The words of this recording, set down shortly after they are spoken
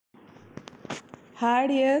Hi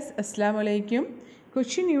dears, Assalamu alaikum.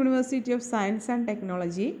 Cochin University of Science and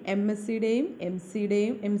Technology MSCയുടെയും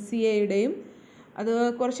MCയുടെയും MCAയുടെയും അത്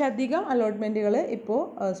കുറച്ചധികം അലോട്ട്മെൻറ്റുകൾ ഇപ്പോൾ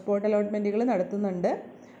spot അലോട്ട്മെൻറ്റുകൾ നടത്തുന്നുണ്ട്.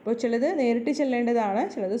 അപ്പോൾ ചിലത് നേരിട്ട് ചെല്ലേണ്ടതാണ്,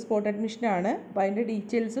 ചിലത് സ്പോട്ട് അഡ്മിഷനാണ്. അപ്പോൾ അതിൻ്റെ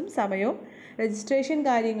ഡീറ്റെയിൽസും സമയവും രജിസ്ട്രേഷൻ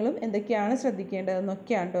കാര്യങ്ങളും എന്തൊക്കെയാണ്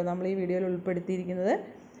ശ്രദ്ധിക്കേണ്ടതെന്നൊക്കെയാണ് കേട്ടോ നമ്മൾ ഈ വീഡിയോയിൽ ഉൾപ്പെടുത്തിയിരിക്കുന്നത്.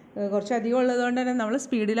 കുറച്ചധികം ഉള്ളതുകൊണ്ട് തന്നെ നമ്മൾ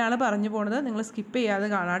സ്പീഡിലാണ് പറഞ്ഞു പോകുന്നത്. നിങ്ങൾ സ്കിപ്പ് ചെയ്യാതെ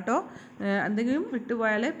കാണാം കേട്ടോ. എന്തെങ്കിലും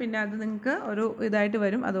വിട്ടുപോയാൽ പിന്നെ അത് നിങ്ങൾക്ക് ഒരു ഇതായിട്ട്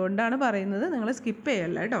വരും, അതുകൊണ്ടാണ് പറയുന്നത്. നിങ്ങൾ സ്കിപ്പ്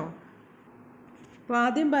ചെയ്യല്ല കേട്ടോ. അപ്പോൾ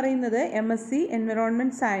ആദ്യം പറയുന്നത് MSc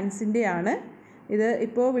എൻവയോൺമെൻറ്റ് സയൻസിൻ്റെയാണ്. ഇത്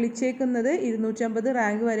ഇപ്പോൾ വിളിച്ചേക്കുന്നത് 250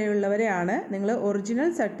 റാങ്ക് വരെയുള്ളവരെയാണ്. നിങ്ങൾ ഒറിജിനൽ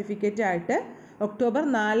സർട്ടിഫിക്കറ്റ് ആയിട്ട് ഒക്ടോബർ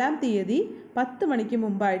 4-ാം തീയതി 10 മണിക്ക്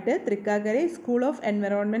മുമ്പായിട്ട് Thrikkakara school of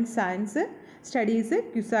environment science studies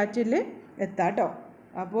CUSATൽ എത്താം കേട്ടോ.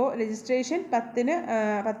 അപ്പോൾ രജിസ്ട്രേഷൻ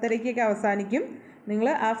 10:30 അവസാനിക്കും. നിങ്ങൾ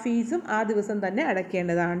ആ ഫീസും ആ ദിവസം തന്നെ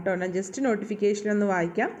അടയ്ക്കേണ്ടതാണ് കേട്ടോ. ഞാൻ ജസ്റ്റ് നോട്ടിഫിക്കേഷൻ ഒന്ന്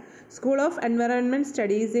വായിക്കാം. School of environment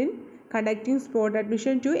studies in conducting spot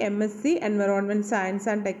admission to MSc environment science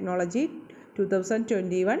and technology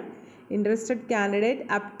 2021. Interested candidate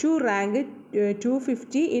up to rank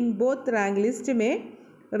 250 in both rank list may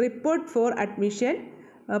report for admission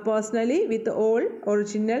personally with all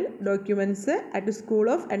original documents at School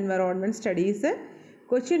of Environment Studies,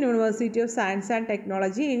 Cochin University of Science and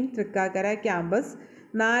Technology in Trikakara campus.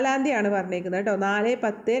 4-ാം തീയതിയാണ് പറഞ്ഞേക്കുന്നത് കേട്ടോ.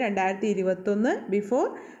 4/10/2021 before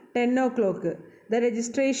 10 o'clock. The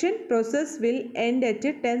registration process will end at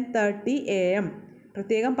 10:30 AM.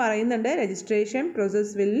 പ്രത്യേകം പറയുന്നുണ്ട്, registration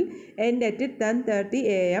process will end at 10:30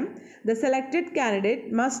 AM. The selected candidate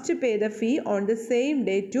must pay the fee on the same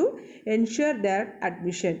day to ensure there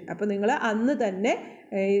admission. അപ്പോൾ നിങ്ങൾ അന്ന് തന്നെ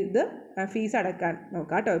ഇത് ഫീസ് അടക്കാൻ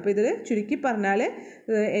നോക്കാം കേട്ടോ. ഇപ്പോൾ ഇതിൽ ചുരുക്കി പറഞ്ഞാൽ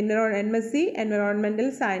MSc എൻവയോൺമെൻറ്റൽ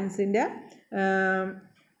സയൻസിൻ്റെ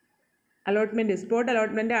അലോട്ട്മെൻറ്റ് സ്പോട്ട്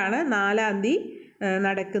അലോട്ട്മെൻ്റ് ആണ് 4-ാം തീയതി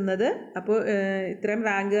നടക്കുന്നത്. അപ്പോൾ ഇത്രയും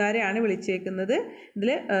റാങ്കുകാരെയാണ് വിളിച്ചേക്കുന്നത്. ഇതിൽ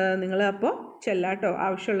നിങ്ങൾ അപ്പോൾ ചെല്ലാട്ടോ.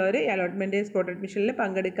 ആവശ്യമുള്ളവർ ഈ അലോട്ട്മെൻറ്റ് സ്പോട്ട് അഡ്മിഷനിൽ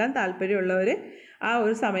പങ്കെടുക്കാൻ താല്പര്യമുള്ളവർ ആ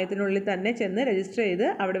ഒരു സമയത്തിനുള്ളിൽ തന്നെ ചെന്ന് രജിസ്റ്റർ ചെയ്ത്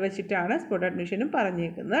അവിടെ വെച്ചിട്ടാണ് സ്പോട്ട് അഡ്മിഷനും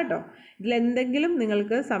പറഞ്ഞേക്കുന്നത് കേട്ടോ. ഇതിലെന്തെങ്കിലും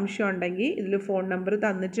നിങ്ങൾക്ക് സംശയം ഉണ്ടെങ്കിൽ ഇതിൽ ഫോൺ നമ്പർ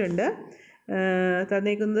തന്നിട്ടുണ്ട്.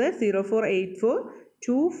 തന്നേക്കുന്നത്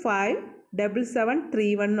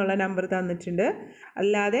 0484257731 എന്നുള്ള നമ്പർ തന്നിട്ടുണ്ട്.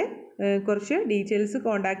 അല്ലാതെ കുറച്ച് ഡീറ്റെയിൽസ്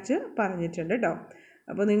കോൺടാക്റ്റ് പറഞ്ഞിട്ടുണ്ട് കേട്ടോ.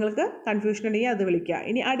 അപ്പോൾ നിങ്ങൾക്ക് കൺഫ്യൂഷൻ ഉണ്ടെങ്കിൽ അത് വിളിക്കുക.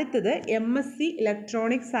 ഇനി അടുത്തത് MSc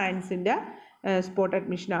ഇലക്ട്രോണിക് സയൻസിൻ്റെ സ്പോട്ട്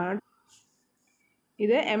അഡ്മിഷനാണ്.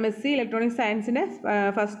 ഇത് MSc ഇലക്ട്രോണിക് സയൻസിൻ്റെ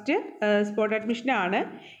ഫസ്റ്റ് സ്പോട്ട് അഡ്മിഷനാണ്.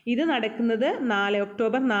 ഇത് നടക്കുന്നത്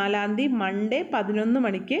ഒക്ടോബർ 4-ാം തീയതി മൺഡേ 11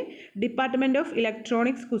 മണിക്ക് ഡിപ്പാർട്ട്മെൻറ്റ് ഓഫ്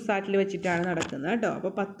ഇലക്ട്രോണിക്സ് CUSATൽ വെച്ചിട്ടാണ് നടക്കുന്നത് കേട്ടോ.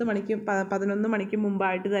 അപ്പോൾ 11 മണിക്ക്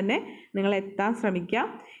മുമ്പായിട്ട് തന്നെ നിങ്ങൾ എത്താൻ ശ്രമിക്കുക.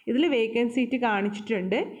 ഇതിൽ വേക്കൻസി സീറ്റ്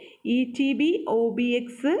കാണിച്ചിട്ടുണ്ട്. ETB OBX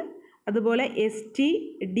അതുപോലെ ST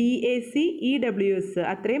DAC EWS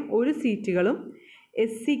അത്രയും 1 സീറ്റുകളും,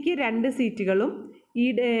 SCക്ക് 2 സീറ്റുകളും,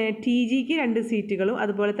 TGക്ക് 2 സീറ്റുകളും,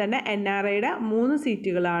 അതുപോലെ തന്നെ NRIയുടെ 3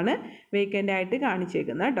 സീറ്റുകളാണ് വേക്കൻ്റ് ആയിട്ട്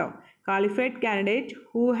കാണിച്ചേക്കുന്നത് കേട്ടോ. Qualified candidate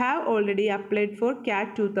who have already applied for CAT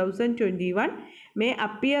 2021 may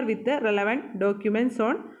appear with relevant documents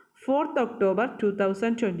on 4th October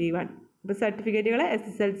 2021. ഇപ്പോൾ സർട്ടിഫിക്കറ്റുകൾ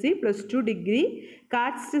SSLC +2 degree,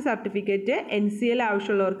 caste certificate, NCL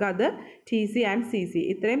ആവശ്യമുള്ളവർക്ക് അത് TC ആൻഡ് CC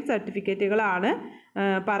ഇത്രയും സർട്ടിഫിക്കറ്റുകളാണ്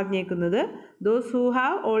പറഞ്ഞേക്കുന്നത്. Those who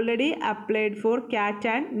have already applied for CAT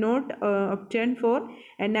and not obtain four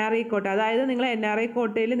NRI കോട്ട, അതായത് നിങ്ങൾ NRI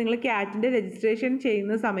കോട്ടയിൽ നിങ്ങൾ CATൻ്റെ രജിസ്ട്രേഷൻ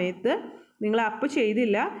ചെയ്യുന്ന സമയത്ത് നിങ്ങൾ അപ്പ്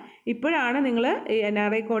ചെയ്തില്ല, ഇപ്പോഴാണ് നിങ്ങൾ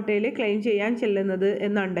NRI കോട്ടയിൽ ക്ലെയിം ചെയ്യാൻ ചെല്ലുന്നത്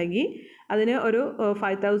എന്നുണ്ടെങ്കിൽ അതിന് ഒരു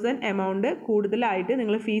 5,000 എമൗണ്ട് കൂടുതലായിട്ട്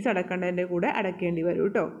നിങ്ങൾ ഫീസ് അടക്കേണ്ടതിൻ്റെ കൂടെ അടയ്ക്കേണ്ടി വരും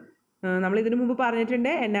കേട്ടോ. നമ്മളിതിനു മുമ്പ്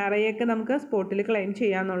പറഞ്ഞിട്ടുണ്ട് NRI ഒക്കെ നമുക്ക് സ്പോട്ടിൽ ക്ലെയിം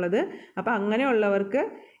ചെയ്യാമെന്നുള്ളത്. അപ്പോൾ അങ്ങനെയുള്ളവർക്ക്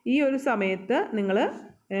ഈ ഒരു സമയത്ത് നിങ്ങൾ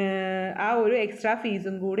ആ ഒരു എക്സ്ട്രാ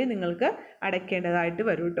ഫീസും കൂടി നിങ്ങൾക്ക് അടയ്ക്കേണ്ടതായിട്ട്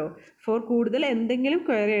വരും കേട്ടോ. കൂടുതൽ എന്തെങ്കിലും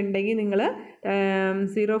ക്വയറി ഉണ്ടെങ്കിൽ നിങ്ങൾ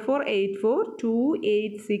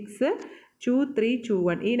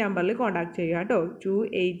 048428622321 ഈ നമ്പറിൽ കോൺടാക്ട് ചെയ്യുക കേട്ടോ.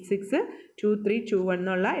 2862321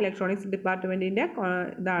 എന്നുള്ള ഇലക്ട്രോണിക്സ് ഡിപ്പാർട്ട്മെൻറ്റിൻ്റെ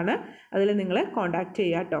ഇതാണ്. അതിൽ നിങ്ങൾ കോൺടാക്ട്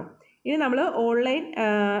ചെയ്യുക കേട്ടോ. ഇനി നമ്മൾ ഓൺലൈൻ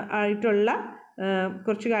ആയിട്ടുള്ള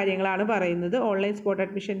കുറച്ച് കാര്യങ്ങളാണ് പറയുന്നത്. ഓൺലൈൻ സ്പോട്ട്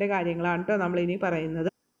അഡ്മിഷൻ്റെ കാര്യങ്ങളാണ് കേട്ടോ നമ്മളിനി പറയുന്നത്.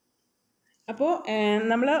 അപ്പോൾ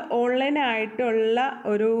നമ്മൾ ഓൺലൈനായിട്ടുള്ള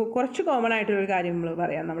കുറച്ച് കോമൺ ആയിട്ടുള്ളൊരു കാര്യം നമ്മൾ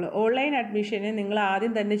പറയാം. നമ്മൾ ഓൺലൈൻ അഡ്മിഷന് നിങ്ങൾ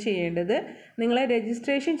ആദ്യം തന്നെ ചെയ്യേണ്ടത് നിങ്ങളെ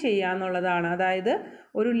രജിസ്ട്രേഷൻ ചെയ്യുക എന്നുള്ളതാണ്. അതായത്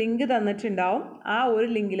ഒരു ലിങ്ക് തന്നിട്ടുണ്ടാവും. ആ ഒരു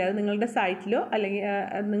ലിങ്കിൽ അത് നിങ്ങളുടെ സൈറ്റിലോ അല്ലെങ്കിൽ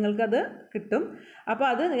നിങ്ങൾക്കത് കിട്ടും. അപ്പോൾ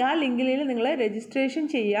ആ ലിങ്കിൽ നിങ്ങൾ രജിസ്ട്രേഷൻ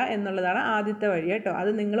ചെയ്യുക എന്നുള്ളതാണ് ആദ്യത്തെ വഴി കേട്ടോ.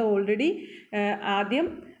 അത് നിങ്ങൾ ഓൾറെഡി ആദ്യം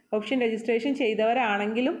ഓപ്ഷൻ രജിസ്ട്രേഷൻ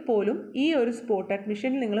ചെയ്തവരാണെങ്കിലും പോലും ഈ ഒരു സ്പോട്ട്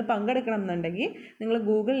അഡ്മിഷനിൽ നിങ്ങൾ പങ്കെടുക്കണം എന്നുണ്ടെങ്കിൽ നിങ്ങൾ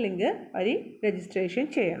ഗൂഗിൾ ലിങ്ക് വഴി രജിസ്ട്രേഷൻ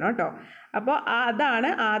ചെയ്യണം കേട്ടോ. അപ്പോൾ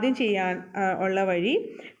അതാണ് ആദ്യം ചെയ്യാൻ ഉള്ള വഴി.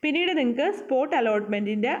 പിന്നീട് നിങ്ങൾക്ക് സ്പോട്ട്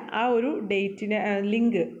അലോട്ട്മെൻറ്റിൻ്റെ ആ ഒരു ഡേറ്റിന്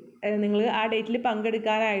ലിങ്ക്, നിങ്ങൾ ആ ഡേറ്റിൽ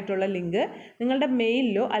പങ്കെടുക്കാനായിട്ടുള്ള ലിങ്ക് നിങ്ങളുടെ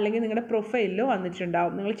മെയിലിലോ അല്ലെങ്കിൽ നിങ്ങളുടെ പ്രൊഫൈലിലോ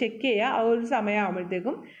വന്നിട്ടുണ്ടാവും. നിങ്ങൾ ചെക്ക് ചെയ്യുക, ആ ഒരു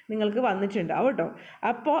സമയമാകുമ്പോഴത്തേക്കും നിങ്ങൾക്ക് വന്നിട്ടുണ്ടാവും കേട്ടോ.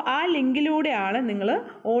 അപ്പോൾ ആ ലിങ്കിലൂടെയാണ് നിങ്ങൾ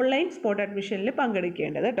ഓൺലൈൻ സ്പോട്ട് അഡ്മിഷനിൽ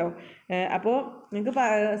പങ്കെടുക്കേണ്ടത് കേട്ടോ. അപ്പോൾ നിങ്ങൾക്ക്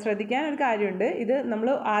ശ്രദ്ധിക്കാൻ ഒരു കാര്യമുണ്ട്, ഇത് നമ്മൾ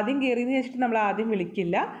ആദ്യം കയറിയെന്ന് വെച്ചിട്ട് നമ്മൾ ആദ്യം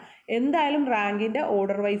വിളിക്കില്ല. എന്തായാലും റാങ്കിൻ്റെ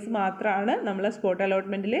ഓർഡർ വൈസ് മാത്രമാണ് നമ്മൾ സ്പോട്ട്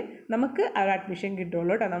അലോട്ട്മെൻറ്റിൽ നമുക്ക് ആ അഡ്മിഷൻ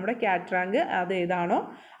കിട്ടുള്ളൂ കേട്ടോ. നമ്മുടെ ക്യാറ്റ് റാങ്ക് അത് ഏതാണോ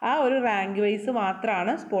ആ ഒരു റാങ്ക് വൈസ്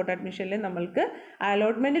മാത്രമാണ് സ്പോട്ട് അഡ്മിഷനിൽ നമ്മൾക്ക്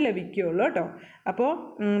അലോട്ട്മെൻറ്റ് ലഭിക്കുകയുള്ളൂ കേട്ടോ. അപ്പോൾ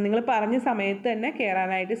നിങ്ങൾ പറഞ്ഞ സമയത്ത് തന്നെ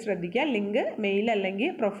കയറാനായിട്ട് ശ്രദ്ധിക്കുക. ലിങ്ക് മെയിൽ അല്ലെങ്കിൽ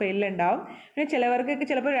പ്രൊഫൈലിൽ ഉണ്ടാവും. പിന്നെ ചിലവർക്കൊക്കെ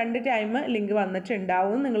ചിലപ്പോൾ 2 ടൈം ലിങ്ക്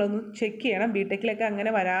വന്നിട്ടുണ്ടാവും, നിങ്ങളൊന്ന് ചെക്ക് ചെയ്യണം. ബിടെക്കിലൊക്കെ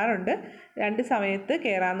അങ്ങനെ വരാറുണ്ട്, 2 സമയത്ത്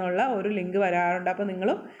കയറാമെന്നുള്ള ഒരു ലിങ്ക് വരാറുണ്ട്. അപ്പോൾ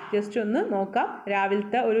നിങ്ങളും ജസ്റ്റ് ഒന്ന് നോക്കാം.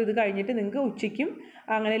 രാവിലത്തെ ഒരു ഇത് കഴിഞ്ഞിട്ട് നിങ്ങൾക്ക് ഉച്ചയ്ക്കും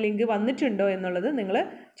അങ്ങനെ ലിങ്ക് വന്നിട്ടുണ്ടോ എന്നുള്ളത് നിങ്ങൾ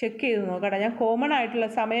ചെക്ക് ചെയ്ത് നോക്കാം. ഞാൻ കോമൺ ആയിട്ടുള്ള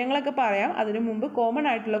സമയങ്ങളൊക്കെ പറയാം, അതിനു മുമ്പ് കോമൺ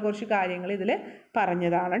ആയിട്ടുള്ള കുറച്ച് കാര്യങ്ങൾ ഇതിൽ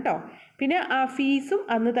പറഞ്ഞതാണ് കേട്ടോ. പിന്നെ ആ ഫീസും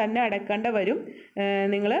അന്ന് തന്നെ അടക്കേണ്ട വരും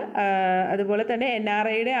നിങ്ങൾ. അതുപോലെ തന്നെ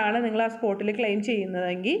NRIയുടെ ആണ് നിങ്ങൾ ആ സ്പോട്ടിൽ ക്ലെയിം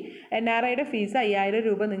ചെയ്യുന്നതെങ്കിൽ NRIയുടെ ഫീസ് 5000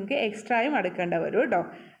 രൂപ നിങ്ങൾക്ക് എക്സ്ട്രായും അടക്കേണ്ട വരും കേട്ടോ.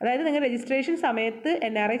 അതായത് നിങ്ങൾ രജിസ്ട്രേഷൻ സമയത്ത്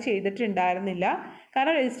NRI ചെയ്തിട്ടുണ്ടായിരുന്നില്ല,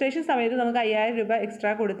 കാരണം രജിസ്ട്രേഷൻ സമയത്ത് നമുക്ക് 5000 രൂപ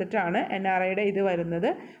എക്സ്ട്രാ കൊടുത്തിട്ടാണ് NRIയുടെ ഇത്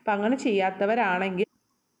വരുന്നത്. അപ്പം അങ്ങനെ ചെയ്യാത്തവരാണെങ്കിൽ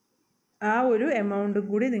ആ ഒരു എമൗണ്ടും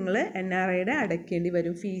കൂടി നിങ്ങൾ NRIയുടെ അടയ്ക്കേണ്ടി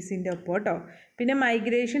വരും ഫീസിൻ്റെ ഒപ്പം കേട്ടോ. പിന്നെ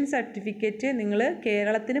മൈഗ്രേഷൻ സർട്ടിഫിക്കറ്റ്, നിങ്ങൾ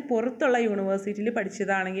കേരളത്തിന് പുറത്തുള്ള യൂണിവേഴ്സിറ്റിയിൽ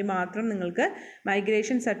പഠിച്ചതാണെങ്കിൽ മാത്രം നിങ്ങൾക്ക്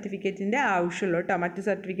മൈഗ്രേഷൻ സർട്ടിഫിക്കറ്റിൻ്റെ ആവശ്യമുള്ളൂ കേട്ടോ. മറ്റ്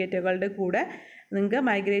സർട്ടിഫിക്കറ്റുകളുടെ കൂടെ നിങ്ങൾക്ക്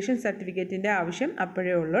മൈഗ്രേഷൻ സർട്ടിഫിക്കറ്റിൻ്റെ ആവശ്യം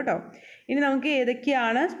അപ്പോഴേ ഉള്ളൂ കേട്ടോ. ഇനി നമുക്ക്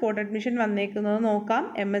ഏതൊക്കെയാണ് സ്പോട്ട് അഡ്മിഷൻ വന്നേക്കുന്നത് നോക്കാം.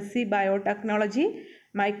 MSc ബയോടെക്നോളജി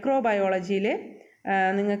മൈക്രോബയോളജിയിൽ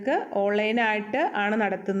നിങ്ങൾക്ക് ഓൺലൈനായിട്ട് ആണ്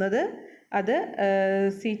നടത്തുന്നത്. അത്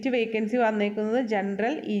സീറ്റ് വേക്കൻസി വന്നേക്കുന്നത്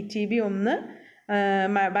general ETB 1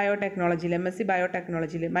 ബയോടെക്നോളജിയിൽ, MSc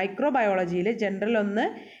ബയോടെക്നോളജിയിൽ. മൈക്രോബയോളജിയിൽ general 1,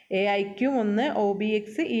 AIQ 1, OBX,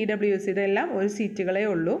 EWS ഇതെല്ലാം ഒരു സീറ്റുകളേ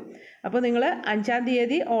ഉള്ളൂ. അപ്പോൾ നിങ്ങൾ 5-ാം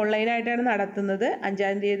തീയതി ഓൺലൈനായിട്ടാണ് നടത്തുന്നത്.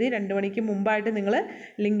 5-ാം തീയതി 2 മണിക്ക് മുമ്പായിട്ട് നിങ്ങൾ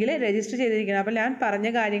ലിങ്കിൽ രജിസ്റ്റർ ചെയ്തിരിക്കണം. അപ്പോൾ ഞാൻ പറഞ്ഞ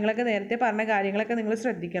കാര്യങ്ങളൊക്കെ, നേരത്തെ പറഞ്ഞ കാര്യങ്ങളൊക്കെ നിങ്ങൾ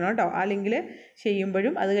ശ്രദ്ധിക്കണം കേട്ടോ. ആ ലിങ്കിൽ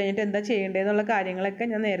ചെയ്യുമ്പോഴും അത് കഴിഞ്ഞിട്ട് എന്താ ചെയ്യേണ്ടതെന്നുള്ള കാര്യങ്ങളൊക്കെ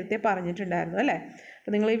ഞാൻ നേരത്തെ പറഞ്ഞിട്ടുണ്ടായിരുന്നു അല്ലേ.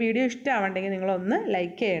 അപ്പോൾ നിങ്ങൾ ഈ വീഡിയോ ഇഷ്ടമാവുണ്ടെങ്കിൽ നിങ്ങളൊന്ന്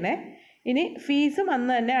ലൈക്ക് ചെയ്യണേ. ഇനി ഫീസും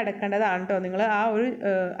അന്ന് തന്നെ അടക്കേണ്ടതാണ് കേട്ടോ. നിങ്ങൾ ആ ഒരു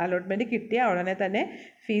അലോട്ട്മെൻറ്റ് കിട്ടിയ ഉടനെ തന്നെ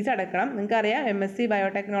ഫീസ് അടക്കണം. നിങ്ങൾക്കറിയാം MSc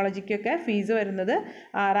ബയോടെക്നോളജിക്കൊക്കെ ഫീസ് വരുന്നത്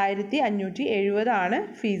 6570 ആണ്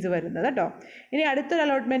ഫീസ് വരുന്നത് കേട്ടോ. ഇനി അടുത്തൊരു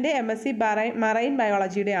അലോട്ട്മെൻറ്റ് MSc മറൈൻ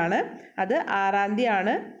ബയോളജിയുടെ ആണ്. അത് 6-ാം തീയതി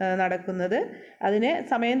ആണ് നടക്കുന്നത്. അതിന്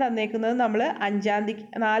സമയം തന്നേക്കുന്നത് നമ്മൾ 5-ാം തീയതി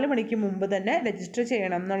 4 മണിക്ക് മുമ്പ് തന്നെ രജിസ്റ്റർ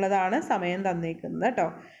ചെയ്യണം എന്നുള്ളതാണ് സമയം തന്നേക്കുന്നത് കേട്ടോ.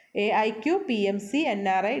 AIQ, PMC,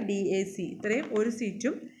 NRI, DAC ഇത്രയും ഒരു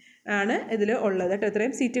സീറ്റും ആണ് ഇതിൽ ഉള്ളത് കേട്ടോ.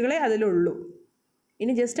 ഇത്രയും സീറ്റുകളെ അതിലുള്ളൂ.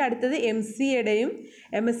 ഇനി ജസ്റ്റ് അടുത്തത് MCAയുടെയും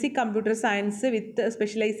MSc computer science with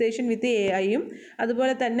specialisation വിത്ത് AIയും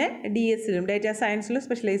അതുപോലെ തന്നെ DS-ലും ഡേറ്റാ സയൻസിലും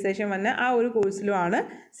സ്പെഷ്യലൈസേഷൻ വന്ന ആ ഒരു കോഴ്സിലുമാണ്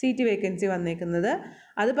സീറ്റ് വേക്കൻസി വന്നേക്കുന്നത്.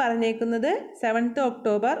 അത് പറഞ്ഞേക്കുന്നത് 7th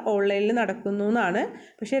ഒക്ടോബർ ഓൺലൈനിൽ നടക്കുന്നു എന്നാണ്.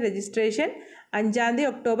 പക്ഷേ രജിസ്ട്രേഷൻ 5-ാം തീയതി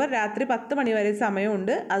ഒക്ടോബർ രാത്രി 10 മണി വരെ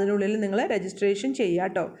സമയമുണ്ട്. അതിനുള്ളിൽ നിങ്ങൾ രജിസ്ട്രേഷൻ ചെയ്യുക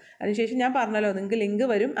കേട്ടോ. അതിനുശേഷം ഞാൻ പറഞ്ഞല്ലോ, നിങ്ങൾക്ക് ലിങ്ക്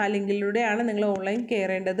വരും, ആ ലിങ്കിലൂടെയാണ് നിങ്ങൾ ഓൺലൈൻ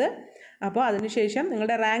കയറേണ്ടത്. അപ്പോൾ അതിനുശേഷം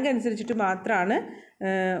നിങ്ങളുടെ റാങ്ക് അനുസരിച്ചിട്ട് മാത്രമാണ്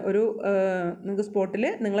നിങ്ങൾക്ക് സ്പോട്ടിൽ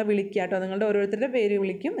നിങ്ങളെ വിളിക്കുക കേട്ടോ. നിങ്ങളുടെ ഓരോരുത്തരുടെ പേര്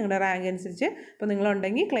വിളിക്കും നിങ്ങളുടെ റാങ്ക് അനുസരിച്ച്. അപ്പോൾ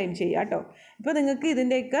നിങ്ങളുണ്ടെങ്കിൽ ക്ലെയിം ചെയ്യുക കേട്ടോ. ഇപ്പോൾ നിങ്ങൾക്ക്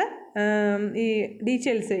ഇതിൻ്റെയൊക്കെ ഈ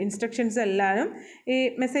ഡീറ്റെയിൽസ് ഇൻസ്ട്രക്ഷൻസ് എല്ലാവരും ഈ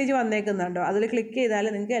മെസ്സേജ് വന്നേക്കുന്നുണ്ടോ, അതിൽ ക്ലിക്ക് ചെയ്താൽ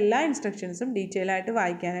നിങ്ങൾക്ക് എല്ലാ ഇൻസ്ട്രക്ഷൻസും ഡീറ്റെയിൽ ആയിട്ട്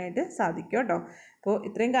വായിക്കാനായിട്ട് സാധിക്കും കേട്ടോ. അപ്പോൾ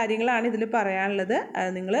ഇത്രയും കാര്യങ്ങളാണ് ഇതിൽ പറയാനുള്ളത്.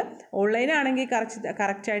 നിങ്ങൾ ഓൺലൈനാണെങ്കിൽ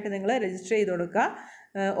കറക്റ്റായിട്ട് നിങ്ങൾ രജിസ്റ്റർ ചെയ്ത് കൊടുക്കുക.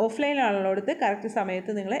 ഓഫ്ലൈൻ ആളുകളോടത്ത് കറക്റ്റ്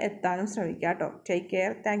സമയത്ത് നിങ്ങൾ എത്താനും ശ്രമിക്കുക കേട്ടോ. Take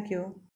care. Thank you.